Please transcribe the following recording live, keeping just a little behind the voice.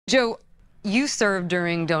Joe, you served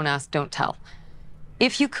during Don't Ask, Don't Tell.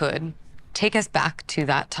 If you could, take us back to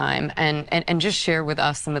that time and just share with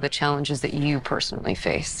us some of the challenges that you personally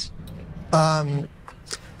faced. Yeah,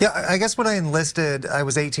 I guess when I enlisted, I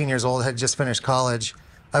was 18 years old, had just finished college.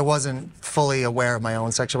 I wasn't fully aware of my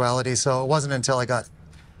own sexuality, so it wasn't until I got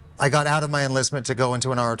out of my enlistment to go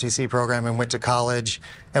into an ROTC program and went to college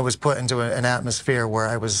and was put into an atmosphere where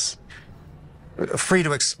I was free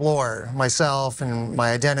to explore myself and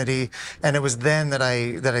my identity. And it was then that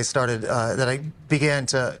I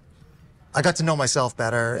got to know myself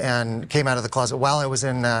better and came out of the closet while I was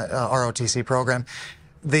in that ROTC program.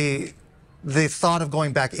 The thought of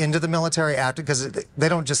going back into the military after, because they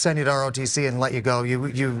don't just send you to ROTC and let you go.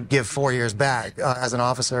 You give 4 years back as an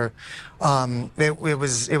officer. It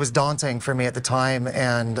was daunting for me at the time,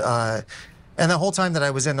 and the whole time that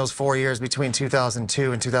I was in those 4 years between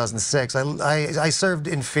 2002 and 2006, I served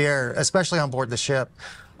in fear, especially on board the ship.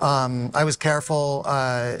 I was careful,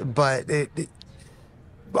 but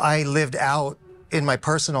I lived out in my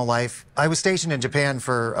personal life. I was stationed in Japan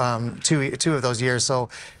for two of those years, so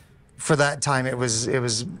for that time it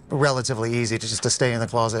was relatively easy to stay in the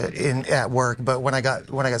closet at work. But when I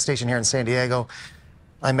got stationed here in San Diego,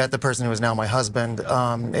 I met the person who is now my husband.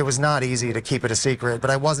 It was not easy to keep it a secret, but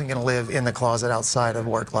I wasn't going to live in the closet outside of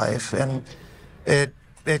work life, and it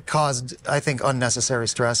caused, I think, unnecessary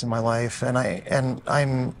stress in my life. And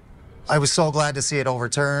I was so glad to see it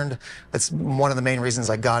overturned. It's one of the main reasons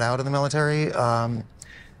I got out of the military,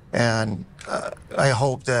 and I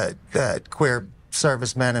hope that queer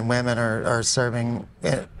servicemen and women are serving.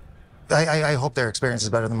 I hope their experience is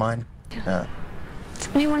better than mine. Yeah. Does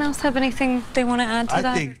anyone else have anything they want to add to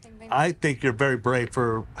that? I think you're very brave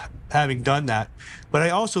for having done that, but I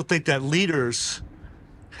also think that leaders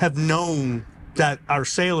have known that our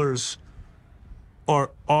sailors are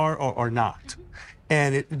or not,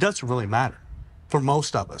 and it doesn't really matter for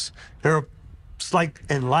most of us. It's like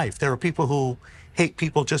in life, there are people who hate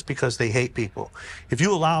people just because they hate people. If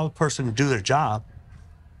you allow a person to do their job,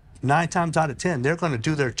 9 times out of 10, they're going to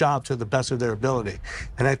do their job to the best of their ability.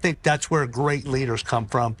 And I think that's where great leaders come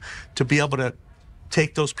from, to be able to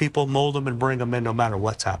take those people, mold them, and bring them in no matter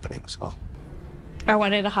what's happening. So I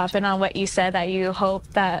wanted to hop in on what you said, that you hope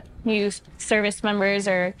that new service members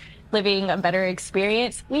are living a better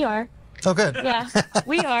experience. We are. Oh, good. Yeah,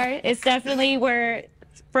 we are. It's definitely where,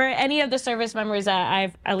 for any of the service members that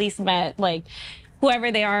I've at least met, like,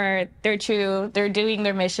 whoever they are, they're true, they're doing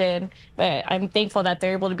their mission, but I'm thankful that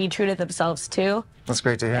they're able to be true to themselves too. That's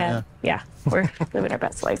great to hear. And, yeah, we're living our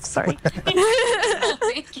best life. Sorry.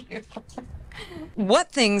 Thank you.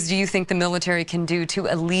 What things do you think the military can do to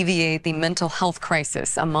alleviate the mental health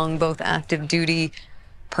crisis among both active duty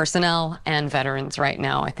personnel and veterans right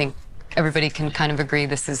now? I think everybody can kind of agree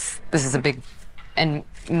this is a big and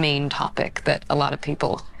main topic that a lot of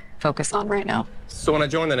people focus on right now. So when I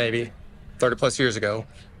joined the Navy 30+ years ago,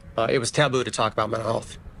 it was taboo to talk about mental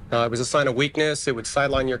health. It was a sign of weakness. It would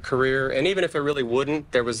sideline your career, and even if it really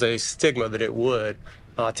wouldn't, there was a stigma that it would.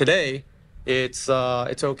 Today, it's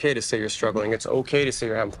okay to say you're struggling. It's okay to say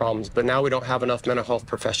you're having problems, but now we don't have enough mental health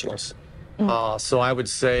professionals. So I would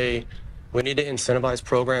say we need to incentivize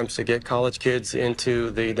programs to get college kids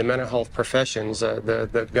into the mental health professions.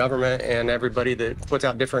 The government and everybody that puts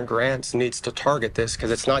out different grants needs to target this, because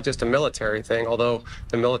it's not just a military thing, although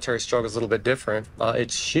the military struggle is a little bit different.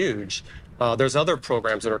 It's huge. There's other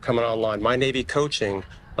programs that are coming online. My Navy Coaching,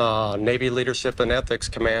 Navy Leadership and Ethics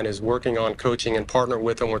Command is working on coaching and partner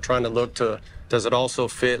with them. We're trying to look to, does it also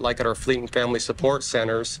fit like at our Fleet and Family Support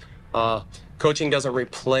Centers? Coaching doesn't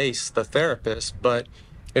replace the therapist, but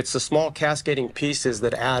it's the small cascading pieces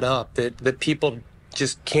that add up that people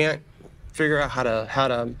just can't figure out how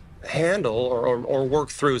to handle or work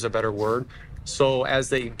through is a better word. So as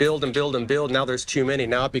they build and build and build, now there's too many.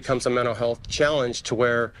 Now it becomes a mental health challenge, to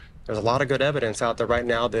where there's a lot of good evidence out there right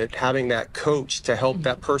now that having that coach to help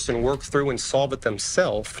that person work through and solve it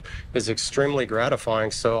themselves is extremely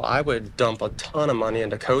gratifying. So I would dump a ton of money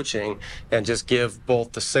into coaching and just give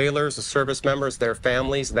both the sailors, the service members, their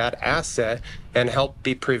families that asset, and help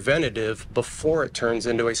be preventative before it turns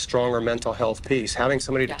into a stronger mental health piece. Having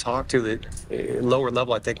somebody to talk to at lower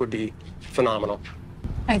level, I think, would be phenomenal.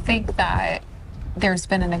 I think that there's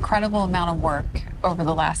been an incredible amount of work over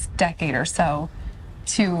the last decade or so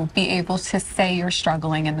to be able to say you're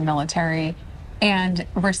struggling in the military and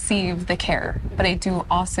receive the care. But I do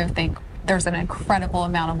also think there's an incredible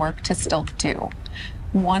amount of work to still do.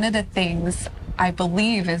 One of the things I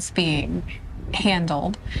believe is being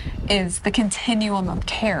handled is the continuum of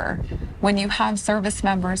care. When you have service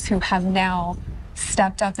members who have now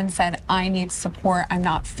stepped up and said, I need support, I'm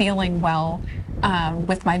not feeling well,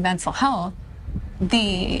 with my mental health,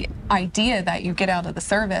 the idea that you get out of the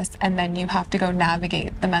service and then you have to go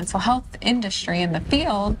navigate the mental health industry in the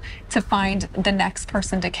field to find the next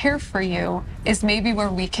person to care for you is maybe where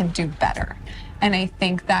we can do better. And I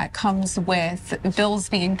think that comes with bills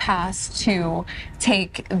being passed to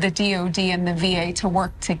take the DOD and the VA to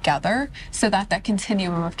work together so that that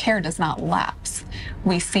continuum of care does not lapse.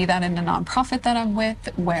 We see that in the nonprofit that I'm with,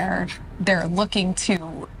 where they're looking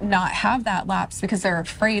to not have that lapse because they're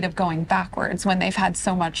afraid of going backwards when they've had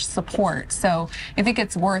so much support. So I think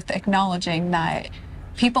it's worth acknowledging that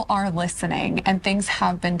people are listening and things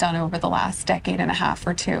have been done over the last decade and a half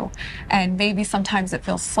or two. And maybe sometimes it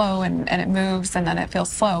feels slow and it moves and then it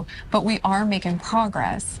feels slow, but we are making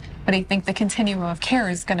progress. But I think the continuum of care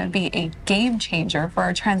is going to be a game changer for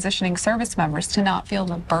our transitioning service members to not feel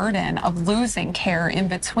the burden of losing care in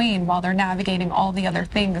between while they're navigating all the other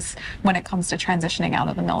things when it comes to transitioning out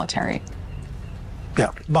of the military.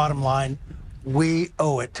 Yeah, bottom line, we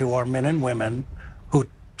owe it to our men and women who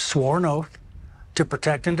swore an oath to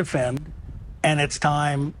protect and defend. And it's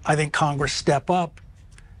time, I think, Congress step up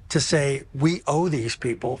to say we owe these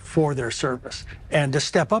people for their service and to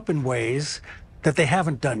step up in ways that they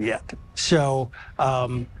haven't done yet. So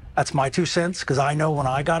that's my 2 cents, because I know when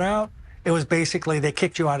I got out, it was basically they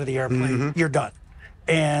kicked you out of the airplane, you're done.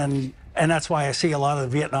 And that's why I see a lot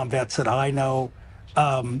of the Vietnam vets that I know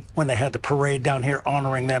when they had the parade down here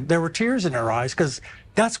honoring them, there were tears in their eyes because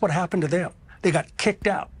that's what happened to them. They got kicked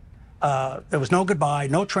out. There was no goodbye,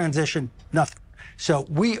 no transition, nothing. So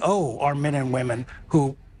we owe our men and women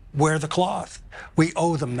who wear the cloth, we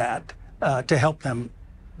owe them that to help them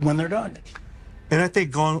when they're done. And I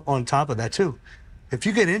think going on top of that too, if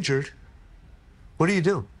you get injured, what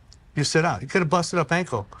do? You sit out. You could have busted up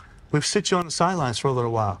ankle. We've sit you on the sidelines for a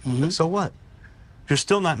little while. So what? You're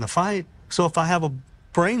still not in the fight. So if I have a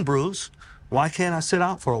brain bruise, why can't I sit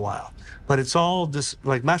out for a while? But it's all this,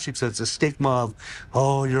 like Mashik said, it's a stigma of,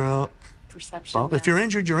 oh, you're a perception. Well, if you're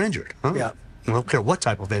injured, you're injured. Huh? Yeah. I don't care what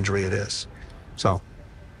type of injury it is. So.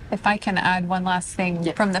 If I can add one last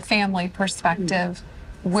thing, from the family perspective,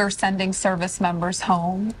 we're sending service members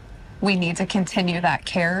home. We need to continue that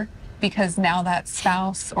care because now that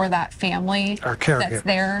spouse or that family that's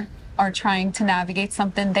there are trying to navigate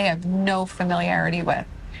something they have no familiarity with.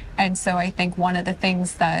 And so I think one of the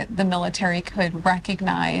things that the military could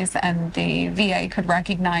recognize and the VA could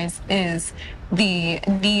recognize is the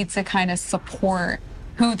need to kind of support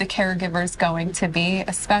who the caregiver is going to be,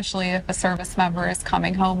 especially if a service member is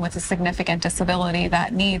coming home with a significant disability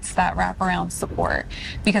that needs that wraparound support,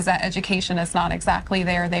 because that education is not exactly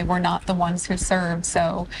there. They were not the ones who served,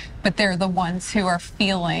 but they're the ones who are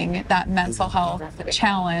feeling that mental health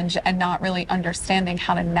challenge and not really understanding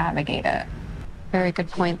how to navigate it. Very good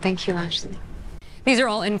point. Thank you, Ashley. These are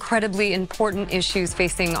all incredibly important issues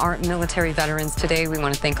facing our military veterans today. We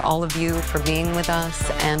want to thank all of you for being with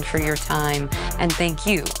us and for your time, and thank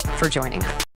you for joining us.